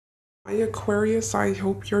Hi Aquarius, I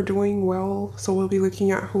hope you're doing well. So we'll be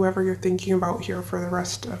looking at whoever you're thinking about here for the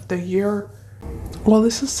rest of the year. Well,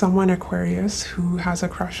 this is someone, Aquarius, who has a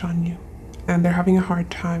crush on you and they're having a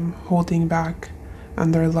hard time holding back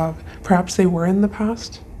on their love. Perhaps they were in the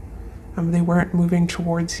past. They weren't moving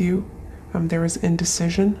towards you. There was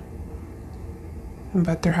indecision.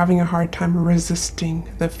 But they're having a hard time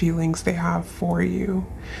resisting the feelings they have for you.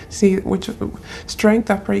 See, which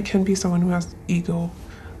strength upright can be someone who has ego.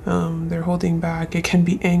 They're holding back. It can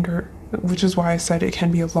be anger, which is why I said it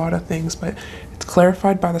can be a lot of things, but it's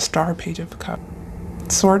clarified by the Star Page of Cups.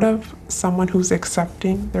 Sort of someone who's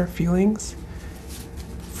accepting their feelings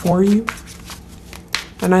for you.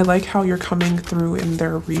 And I like how you're coming through in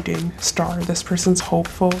their reading, Star. This person's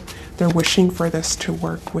hopeful. They're wishing for this to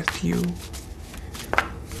work with you.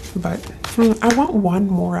 But I want one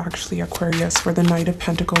more, actually, Aquarius, for the Knight of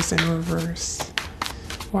Pentacles in reverse.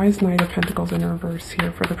 Why is Knight of Pentacles in reverse here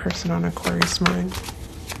for the person on Aquarius mind?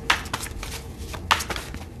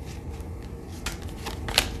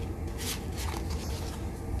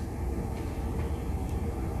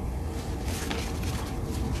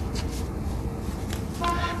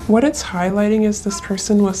 What it's highlighting is this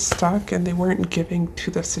person was stuck and they weren't giving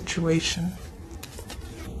to the situation.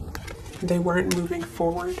 They weren't moving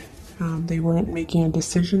forward. They weren't making a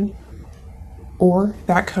decision. Or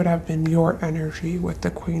that could have been your energy with the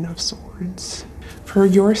Queen of Swords. For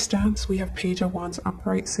your stance, we have Page of Wands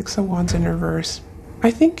upright, Six of Wands in reverse. I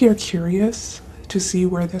think you're curious to see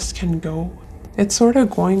where this can go. It's sort of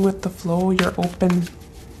going with the flow. You're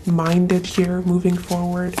open-minded here, moving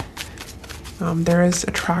forward. There is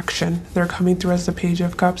attraction. They're coming through as the Page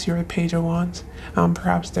of Cups. You're a Page of Wands.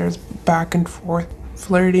 Perhaps there's back and forth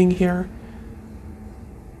flirting here.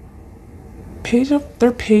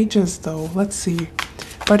 They're pages though. Let's see.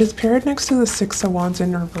 But it's paired next to the Six of Wands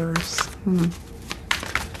in reverse.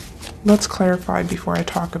 Let's clarify before I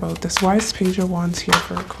talk about this. Why is Page of Wands here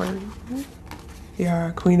for Aquarius?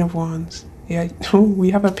 Yeah, Queen of Wands. Yeah,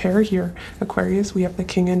 we have a pair here, Aquarius. We have the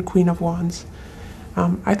King and Queen of Wands.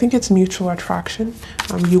 I think it's mutual attraction.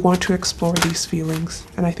 You want to explore these feelings,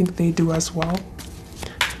 and I think they do as well.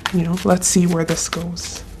 You know, let's see where this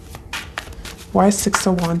goes. Why is Six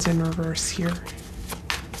of Wands in reverse here?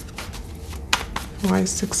 Why is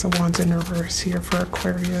Six of Wands in reverse here for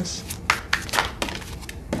Aquarius?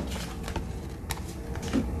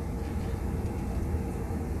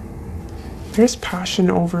 There's passion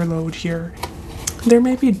overload here. There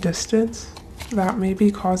may be distance that may be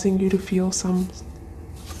causing you to feel some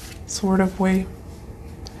sort of way.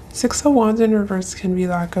 Six of Wands in reverse can be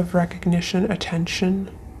lack of recognition, attention.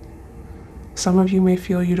 Some of you may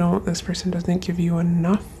feel this person doesn't give you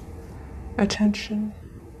enough attention.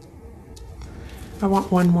 I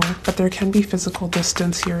want one more, but there can be physical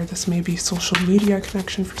distance here. This may be social media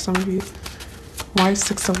connection for some of you. Why is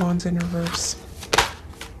Six of Wands in reverse?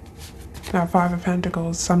 Now, Five of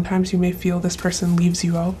Pentacles. Sometimes you may feel this person leaves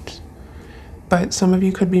you out, but some of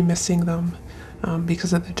you could be missing them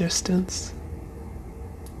because of the distance.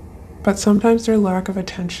 But sometimes their lack of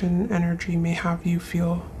attention, energy may have you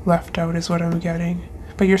feel left out is what I'm getting.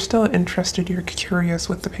 But you're still interested, you're curious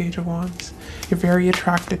with the Page of Wands. You're very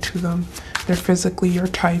attracted to them. They're physically your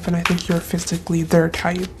type, and I think you're physically their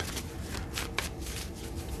type.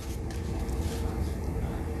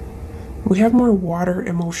 We have more water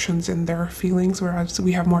emotions in their feelings, whereas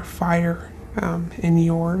we have more fire in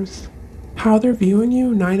yours. How they're viewing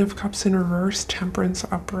you, Nine of Cups in reverse, Temperance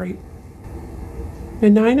upright. The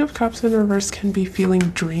Nine of Cups in reverse can be feeling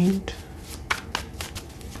drained.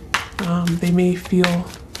 They may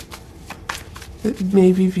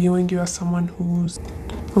be viewing you as someone who's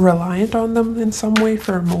reliant on them in some way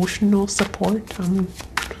for emotional support.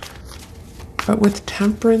 But with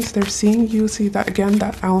Temperance, they're seeing you, see that again,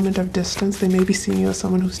 that element of distance. They may be seeing you as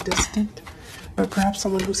someone who's distant, but perhaps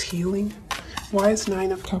someone who's healing. Why is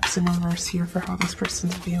Nine of Cups in reverse here for how this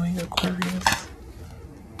person's viewing Aquarius?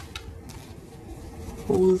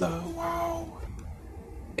 Wow.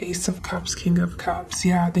 Ace of Cups, King of Cups.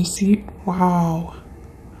 Yeah, they see, wow.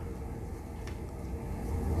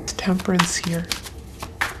 It's Temperance here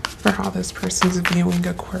for how this person's viewing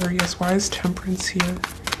Aquarius. Why is Temperance here?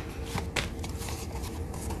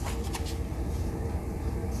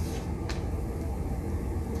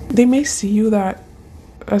 They may see you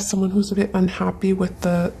as someone who's a bit unhappy with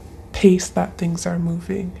the pace that things are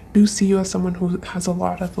moving. Do see you as someone who has a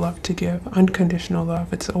lot of love to give, unconditional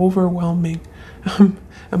love. It's overwhelming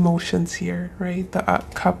emotions here, right? The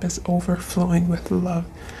cup is overflowing with love.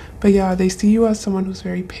 But yeah, they see you as someone who's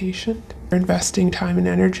very patient. You're investing time and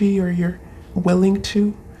energy, or you're willing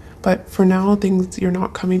to. But for now, you're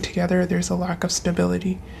not coming together. There's a lack of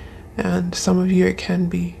stability. And some of you it can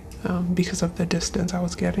be because of the distance I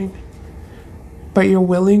was getting. But you're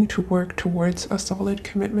willing to work towards a solid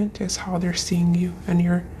commitment is how they're seeing you. And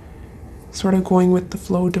you're sort of going with the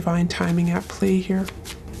flow, divine timing at play here.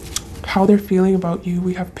 How they're feeling about you,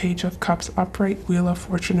 we have Page of Cups upright, Wheel of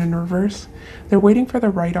Fortune in reverse. They're waiting for the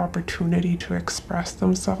right opportunity to express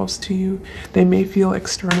themselves to you. They may feel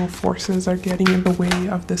external forces are getting in the way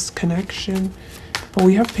of this connection. But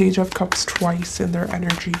we have Page of Cups twice in their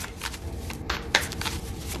energy.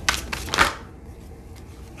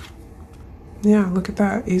 Yeah, look at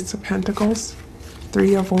that. Ace of Pentacles,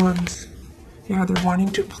 Three of Wands. Yeah, they're wanting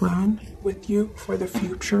to plan with you for the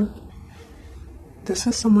future. This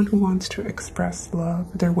is someone who wants to express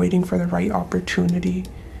love. They're waiting for the right opportunity.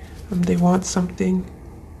 They want something.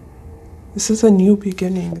 This is a new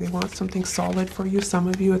beginning. They want something solid for you. Some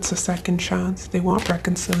of you, it's a second chance. They want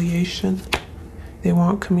reconciliation. They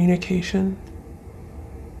want communication.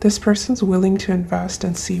 This person's willing to invest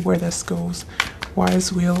and see where this goes.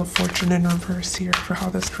 Wise Wheel of Fortune in reverse here for how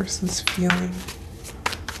this person's feeling.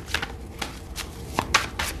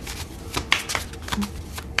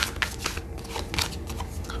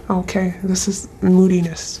 Okay, this is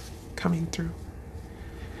moodiness coming through.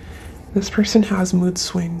 This person has mood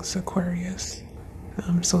swings, Aquarius.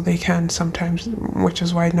 So they can sometimes, which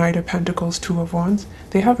is why Knight of Pentacles, Two of Wands,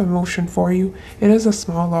 they have emotion for you. It is a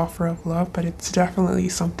small offer of love, but it's definitely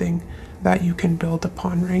something that you can build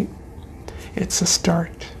upon, right? It's a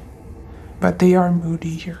start. But they are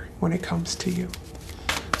moody here when it comes to you.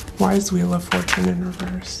 Wise Wheel of Fortune in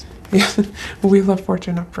reverse. Yeah, Wheel of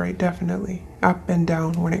Fortune upright, definitely. Up and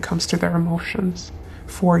down when it comes to their emotions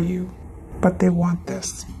for you. But they want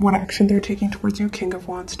this. What action they're taking towards you? King of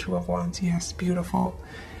Wands, Two of Wands. Yes, beautiful.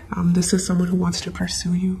 This is someone who wants to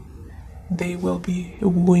pursue you. They will be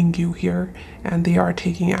wooing you here, and they are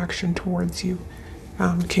taking action towards you.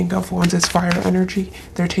 King of Wands is fire energy.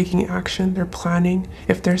 They're taking action. They're planning.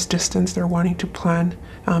 If there's distance, they're wanting to plan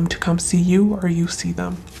to come see you or you see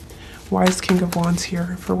them. Wise King of Wands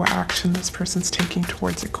here for what action this person's taking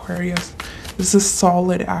towards Aquarius. This is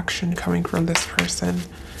solid action coming from this person,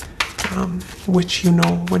 which, you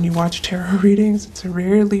know, when you watch tarot readings, it's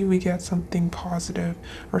rarely we get something positive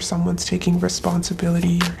or someone's taking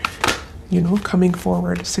responsibility or, you know, coming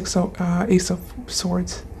forward. Ace of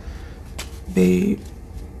Swords. They're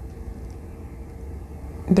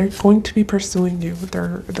going to be pursuing you.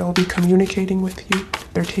 They'll be communicating with you.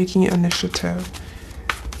 They're taking initiative.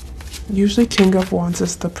 Usually King of Wands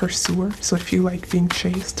is the pursuer, so if you like being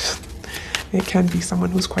chased, it can be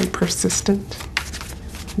someone who's quite persistent.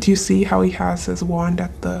 Do you see how he has his wand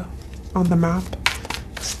on the map?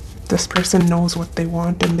 This person knows what they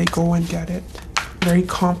want and they go and get it. Very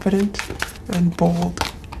confident and bold.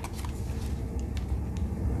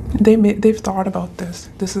 They've thought about this.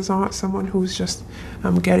 This is not someone who's just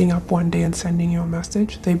getting up one day and sending you a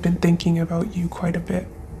message. They've been thinking about you quite a bit,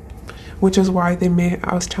 which is why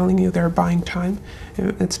I was telling you they're buying time.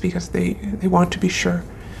 It's because they want to be sure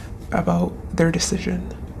about their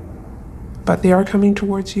decision. But they are coming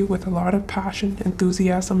towards you with a lot of passion,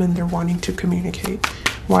 enthusiasm, and they're wanting to communicate.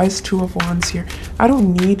 Wise Two of Wands here. I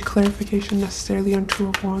don't need clarification necessarily on Two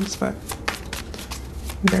of Wands, but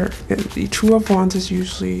the Two of Wands is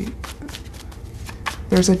usually,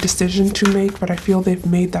 there's a decision to make, but I feel they've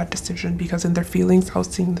made that decision because in their feelings, I was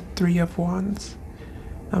seeing the Three of Wands.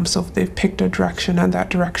 So they've picked a direction and that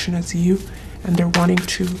direction is you, and they're wanting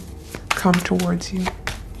to come towards you.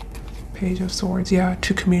 Page of Swords, yeah,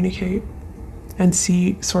 to communicate and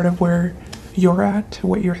see sort of where you're at,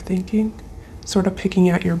 what you're thinking. Sort of picking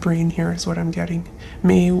at your brain here is what I'm getting.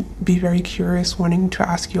 May be very curious, wanting to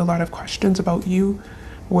ask you a lot of questions about you,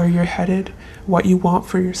 where you're headed, what you want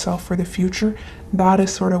for yourself for the future. That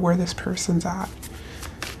is sort of where this person's at.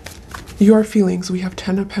 Your feelings, we have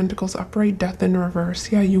Ten of Pentacles upright, Death in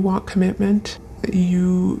reverse. Yeah, you want commitment.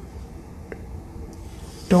 You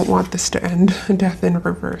don't want this to end. Death in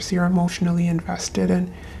reverse. You're emotionally invested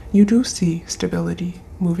and you do see stability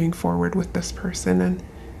moving forward with this person. And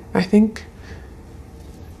I think,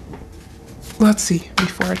 let's see,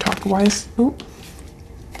 before I talk, Wise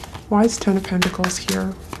Ten of Pentacles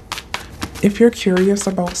here. If you're curious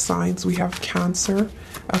about signs, we have Cancer,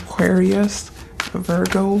 Aquarius,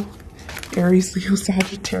 Virgo, Aries, Leo,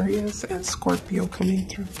 Sagittarius, and Scorpio coming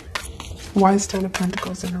through. Wise Ten of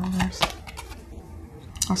Pentacles in reverse.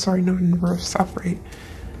 Oh, sorry, not in reverse, upright.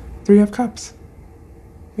 Three of Cups.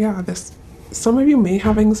 Yeah, some of you may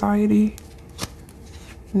have anxiety.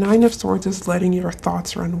 Nine of Swords is letting your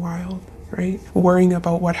thoughts run wild, right? Worrying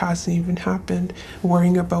about what hasn't even happened,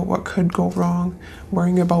 worrying about what could go wrong,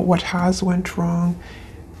 worrying about what has went wrong,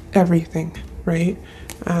 everything, right?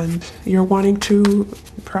 And you're wanting to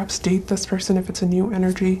perhaps date this person if it's a new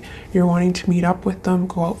energy. You're wanting to meet up with them,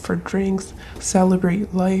 go out for drinks,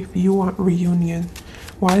 celebrate life. You want reunion.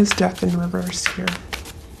 Why is death in reverse here?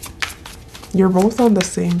 You're both on the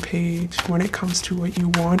same page when it comes to what you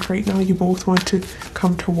want right now. You both want to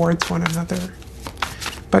come towards one another.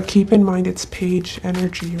 But keep in mind it's page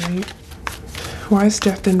energy, right? Why is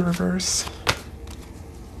death in reverse?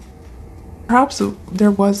 Perhaps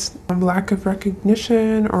there was a lack of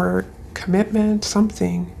recognition or commitment,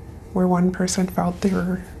 something where one person felt they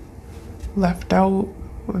were left out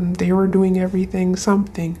when they were doing everything,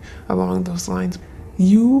 something along those lines.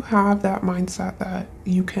 You have that mindset that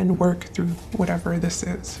you can work through whatever this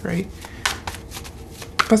is, right?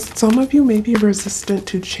 But some of you may be resistant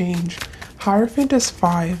to change. Hierophant is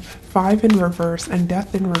 5 in reverse, and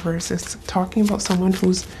death in reverse is talking about someone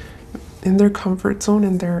who's in their comfort zone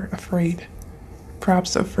and they're afraid.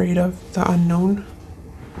 Perhaps afraid of the unknown.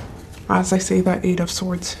 As I say, that 8 of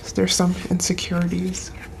Swords, there's some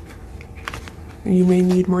insecurities. You may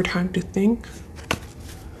need more time to think.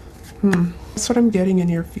 That's what I'm getting in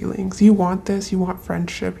your feelings. You want this, you want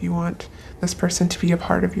friendship, you want this person to be a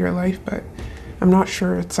part of your life, but I'm not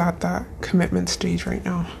sure it's at that commitment stage right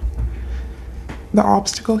now. The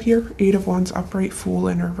obstacle here, 8 of Wands upright, Fool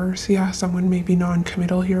in reverse. Yeah, someone may be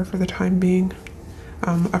non-committal here for the time being.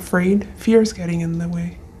 Afraid, fear is getting in the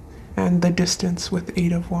way. And the distance with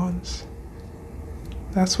 8 of Wands.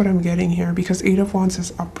 That's what I'm getting here, because 8 of Wands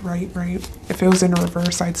is upright, right? If it was in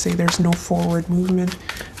reverse, I'd say there's no forward movement.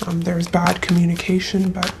 There's bad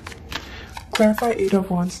communication, but clarify 8 of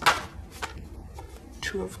Wands.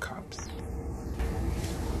 2 of Cups.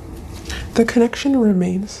 The connection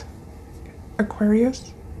remains,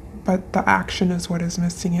 Aquarius, but the action is what is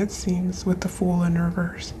missing, it seems, with the Fool in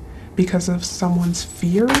reverse. Because of someone's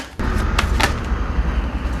fear.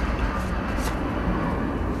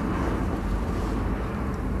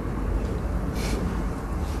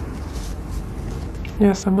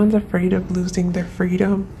 Yeah, someone's afraid of losing their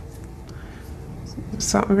freedom.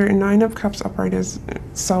 So, 9 of Cups upright is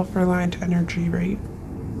self-reliant energy, right?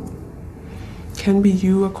 Can be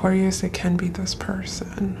you, Aquarius, it can be this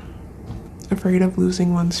person. Afraid of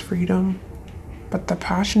losing one's freedom. But the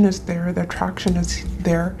passion is there, the attraction is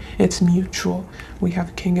there, it's mutual. We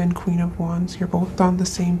have King and Queen of Wands. You're both on the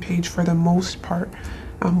same page for the most part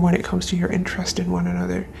when it comes to your interest in one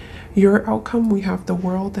another. Your outcome, we have the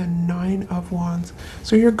World and 9 of Wands.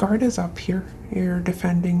 So your guard is up here. You're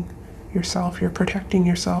defending yourself, you're protecting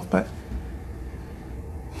yourself, but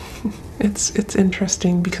it's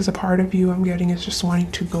interesting because a part of you I'm getting is just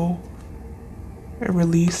wanting to go,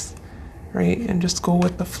 release, right, and just go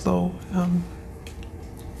with the flow.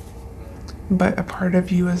 But a part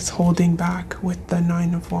of you is holding back with the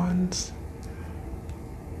 9 of Wands.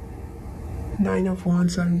 9 of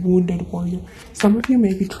Wands, a wounded warrior. Some of you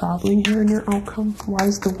may be traveling here in your outcome. Why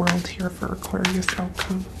is the World here for Aquarius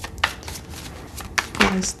outcome?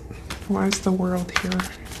 Why is the World here?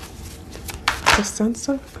 The sense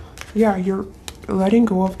of, yeah, you're letting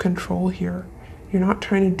go of control here. You're not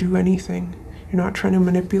trying to do anything. You're not trying to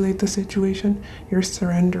manipulate the situation. You're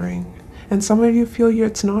surrendering. And some of you feel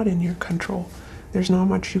it's not in your control. There's not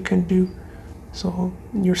much you can do. So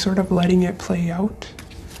you're sort of letting it play out.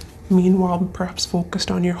 Meanwhile, perhaps focused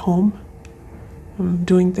on your home,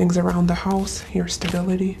 doing things around the house, your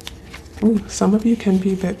stability. Ooh, some of you can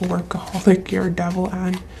be a bit workaholic. You're Devil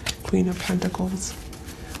and Queen of Pentacles.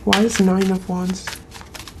 Why is 9 of Wands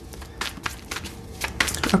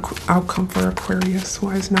outcome for Aquarius?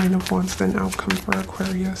 Why is 9 of Wands then outcome for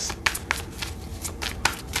Aquarius?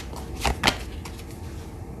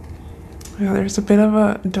 Yeah, there's a bit of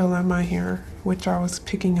a dilemma here, which I was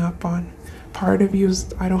picking up on. Part of you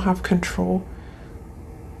is, I don't have control.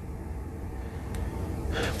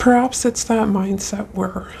 Perhaps it's that mindset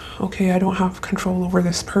where, okay, I don't have control over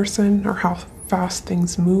this person or how fast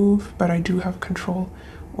things move, but I do have control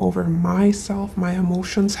over myself, my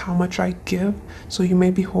emotions, how much I give. So you may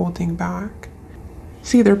be holding back.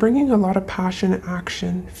 See, they're bringing a lot of passion,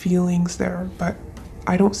 action, feelings there, but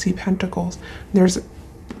I don't see Pentacles. There's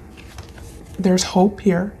hope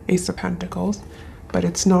here, Ace of Pentacles, but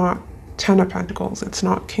it's not 10 of Pentacles. It's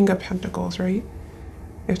not King of Pentacles, right?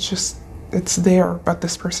 It's just, it's there, but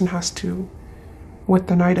this person has to, with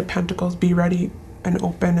the Knight of Pentacles, be ready and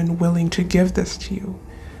open and willing to give this to you,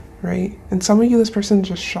 right? And some of you, this person's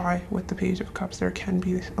just shy with the Page of Cups. There can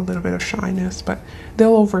be a little bit of shyness, but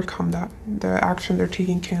they'll overcome that. The action they're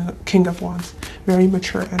taking, King of Wands, very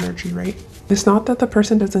mature energy, right? It's not that the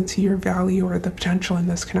person doesn't see your value or the potential in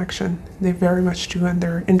this connection. They very much do, and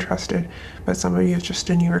they're interested, but some of you, it's just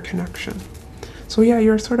a newer connection. So yeah,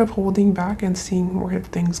 you're sort of holding back and seeing where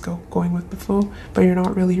things going with the flow, but you're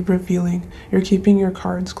not really revealing. You're keeping your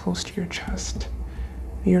cards close to your chest.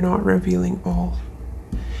 You're not revealing all.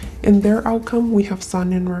 In their outcome, we have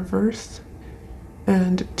Sun in reverse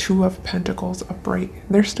and Two of Pentacles upright.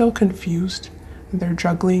 They're still confused. They're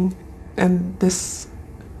juggling, and this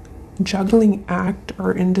juggling act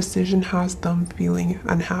or indecision has them feeling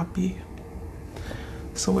unhappy.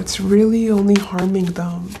 So it's really only harming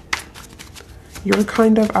them. You're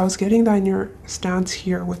kind of, I was getting that in your stance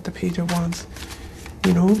here with the Page of Wands.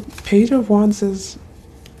 You know, Page of Wands is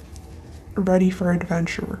ready for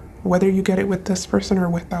adventure, whether you get it with this person or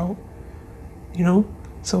without, you know?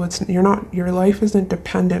 So it's, you're not, your life isn't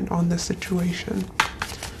dependent on this situation.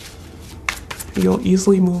 You'll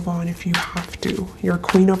easily move on if you have to. You're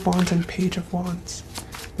Queen of Wands and Page of Wands.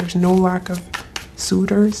 There's no lack of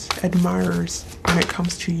suitors, admirers when it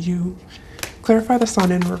comes to you. Clarify the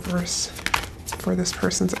Sun in reverse for this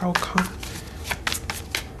person's outcome.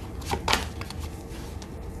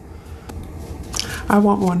 I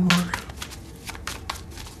want one more.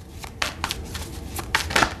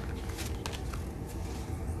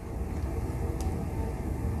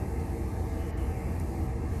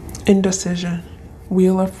 Indecision.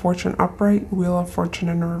 Wheel of Fortune upright, Wheel of Fortune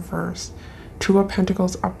in reverse. Two of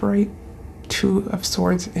Pentacles upright, Two of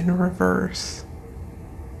Swords in reverse.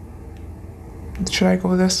 Should I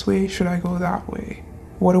go this way? Should I go that way?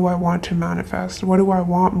 What do I want to manifest? What do I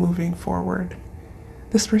want moving forward?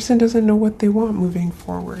 This person doesn't know what they want moving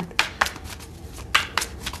forward.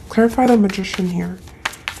 Clarify the Magician here.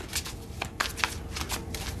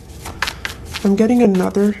 I'm getting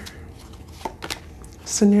another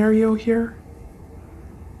scenario here.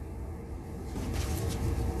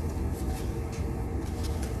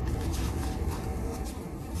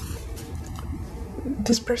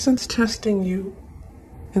 This person's testing you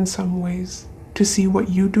in some ways to see what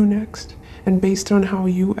you do next, and based on how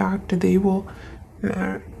you act, they will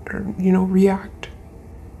react.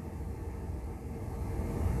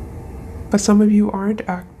 But some of you aren't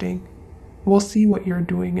acting. We'll see what you're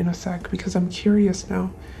doing in a sec, because I'm curious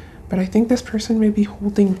now. But I think this person may be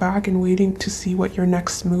holding back and waiting to see what your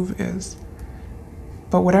next move is.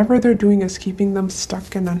 But whatever they're doing is keeping them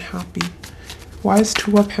stuck and unhappy. Why is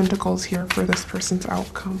Two of Pentacles here for this person's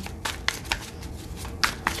outcome?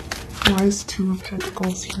 Why is Two of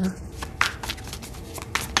Pentacles here?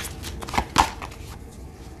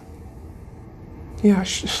 Yeah,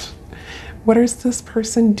 what is this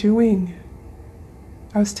person doing?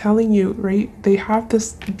 I was telling you, right? They have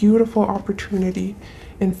this beautiful opportunity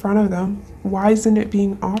in front of them. Why isn't it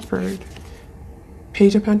being offered?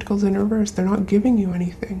 Page of Pentacles in reverse. They're not giving you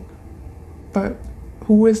anything. But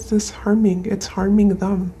who is this harming? It's harming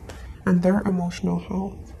them and their emotional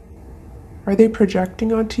health. Are they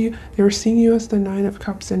projecting onto you? They were seeing you as the Nine of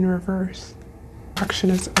Cups in reverse. Action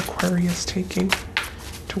is Aquarius taking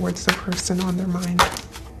towards the person on their mind.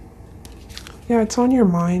 Yeah, it's on your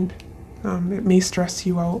mind. It may stress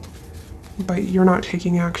you out, but you're not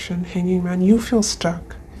taking action. Hanging Man, you feel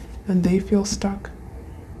stuck and they feel stuck.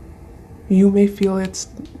 You may feel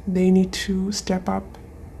they need to step up.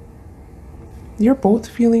 You're both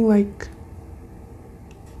feeling like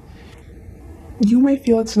you may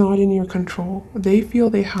feel it's not in your control. They feel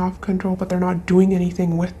they have control, but they're not doing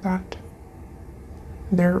anything with that.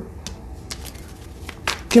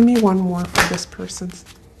 Give me one more for this person's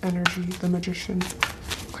energy, the Magician.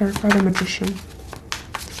 Clarify the Magician.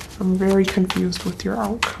 I'm very confused with your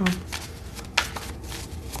outcome.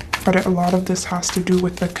 But a lot of this has to do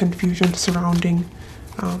with the confusion surrounding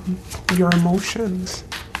your emotions.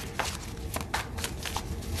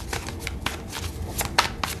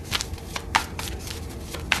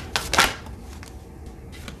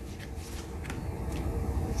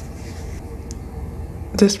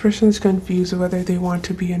 This person is confused whether they want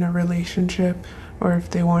to be in a relationship or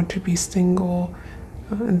if they want to be single.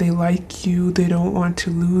 And they like you, they don't want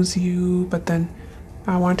to lose you, but then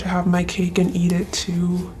I want to have my cake and eat it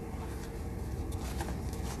too.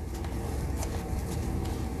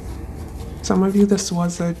 Some of you, this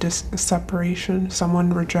was a separation.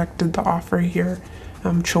 Someone rejected the offer here,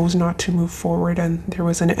 chose not to move forward, and there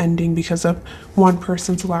was an ending because of one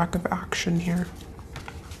person's lack of action here.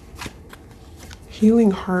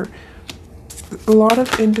 Healing Heart. A lot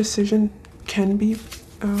of indecision can be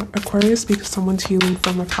Aquarius because someone's healing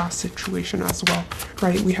from a past situation as well,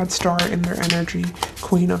 right? We had Star in their energy,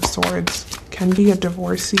 Queen of Swords. Can be a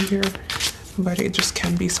divorcee here, but it just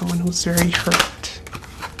can be someone who's very hurt.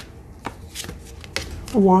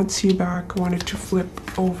 Wants you back, wanted to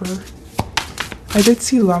flip over. I did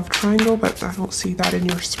see Love Triangle, but I don't see that in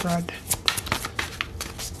your spread.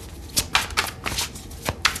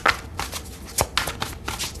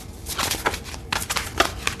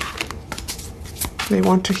 They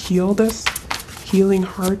want to heal this. Healing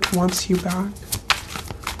heart wants you back.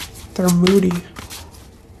 They're moody.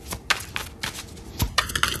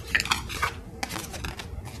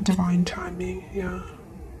 Divine timing, yeah.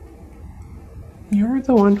 You're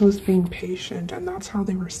the one who's being patient, and that's how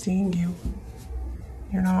they were seeing you.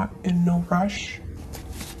 You're not in no rush.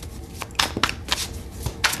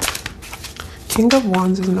 King of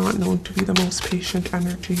Wands is not known to be the most patient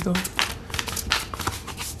energy, though.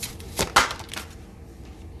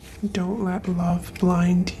 Don't let love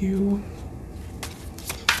blind you.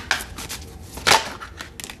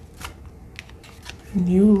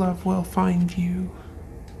 New love will find you.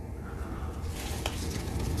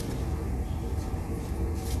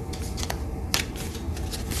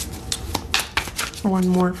 One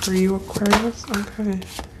more for you, Aquarius. Okay.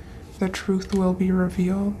 The truth will be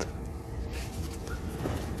revealed.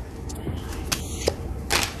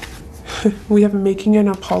 We have making an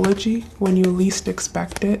apology when you least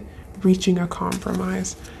expect it, reaching a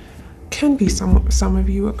compromise. Can be some of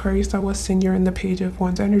you, Aquarius, that was saying you're in the Page of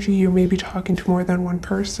Wands energy. You may be talking to more than one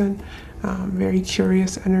person. Very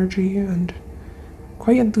curious energy and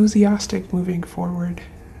quite enthusiastic moving forward.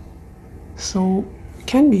 So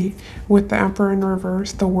can be with the Emperor in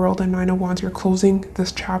reverse, the World, and Nine of Wands. You're closing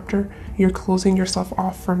this chapter. You're closing yourself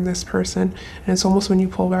off from this person, and it's almost when you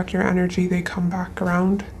pull back your energy, they come back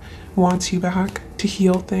around, wants you back to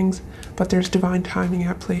heal things. But there's divine timing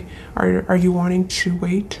at play. Are you wanting to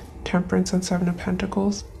wait? Temperance and Seven of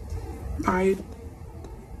Pentacles. I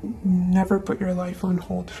never put your life on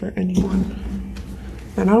hold for anyone,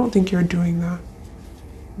 and I don't think you're doing that.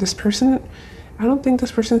 This person, I don't think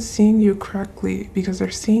this person's seeing you correctly, because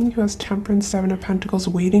they're seeing you as Temperance, Seven of Pentacles,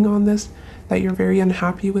 waiting on this, that you're very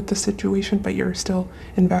unhappy with the situation, but you're still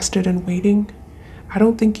invested in waiting. I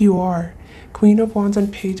don't think you are. Queen of Wands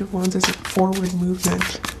and Page of Wands is a forward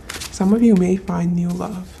movement. Some of you may find new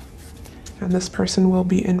love, and this person will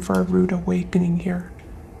be in for a rude awakening here,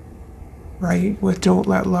 right? With don't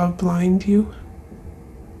let love blind you.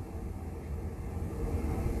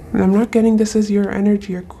 And I'm not getting this as your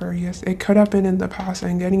energy, Aquarius. It could have been in the past.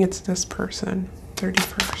 I'm getting it's this person.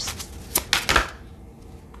 31st.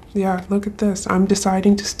 Yeah, look at this. I'm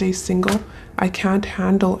deciding to stay single. I can't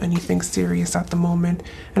handle anything serious at the moment.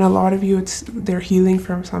 And a lot of you, they're healing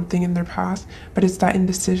from something in their past, but it's that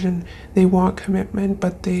indecision. They want commitment,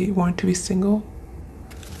 but they want to be single.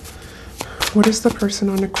 What is the person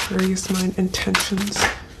on Aquarius mind intentions?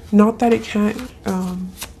 Not that it can't,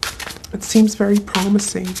 it seems very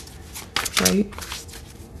promising, right?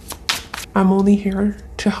 I'm only here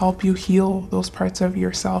to help you heal those parts of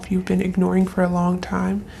yourself you've been ignoring for a long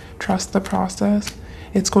time. Trust the process.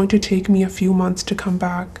 It's going to take me a few months to come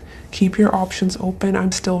back. Keep your options open.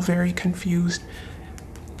 I'm still very confused.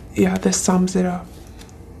 Yeah, this sums it up.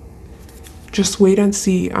 Just wait and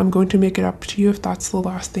see. I'm going to make it up to you if that's the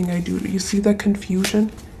last thing I do. You see the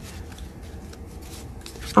confusion?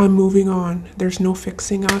 I'm moving on. There's no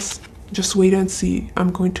fixing us. Just wait and see.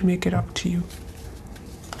 I'm going to make it up to you.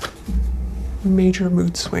 Major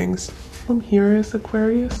mood swings. Here is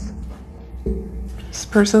Aquarius. This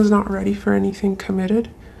person's not ready for anything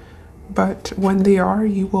committed, but when they are,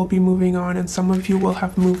 you will be moving on, and some of you will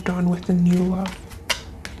have moved on with a new love.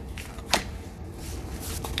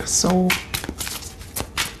 So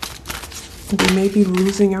they may be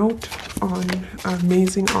losing out on an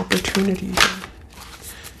amazing opportunity.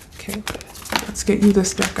 Okay, let's get you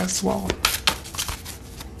this deck as well.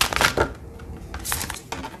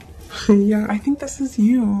 Yeah, I think this is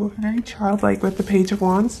you. Very childlike with the Page of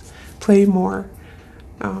Wands. Play more.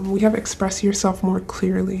 We have express yourself more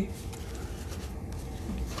clearly.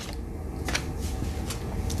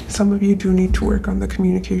 Some of you do need to work on the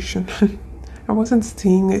communication. I wasn't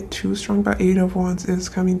seeing it too strong, but Eight of Wands is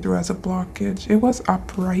coming through as a blockage. It was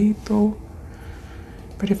upright though.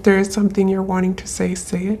 But if there is something you're wanting to say,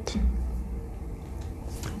 say it.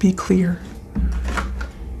 Be clear.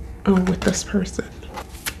 Oh, with this person.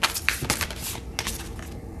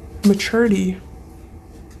 Maturity.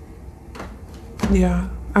 Yeah,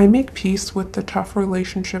 I make peace with the tough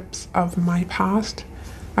relationships of my past.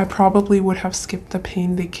 I probably would have skipped the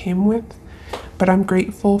pain they came with, but I'm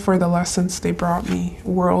grateful for the lessons they brought me.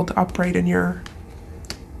 World, upright in your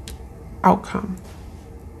outcome.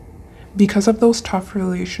 Because of those tough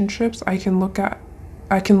relationships, I can look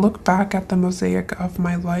back at the mosaic of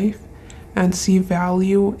my life and see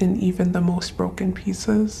value in even the most broken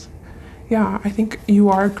pieces. Yeah, I think you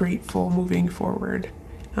are grateful moving forward.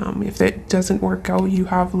 If it doesn't work out, you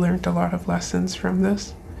have learned a lot of lessons from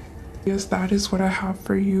this. Yes, that is what I have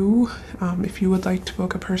for you. If you would like to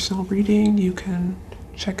book a personal reading, you can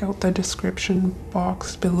check out the description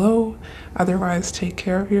box below. Otherwise, take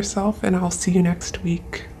care of yourself, and I'll see you next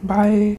week. Bye.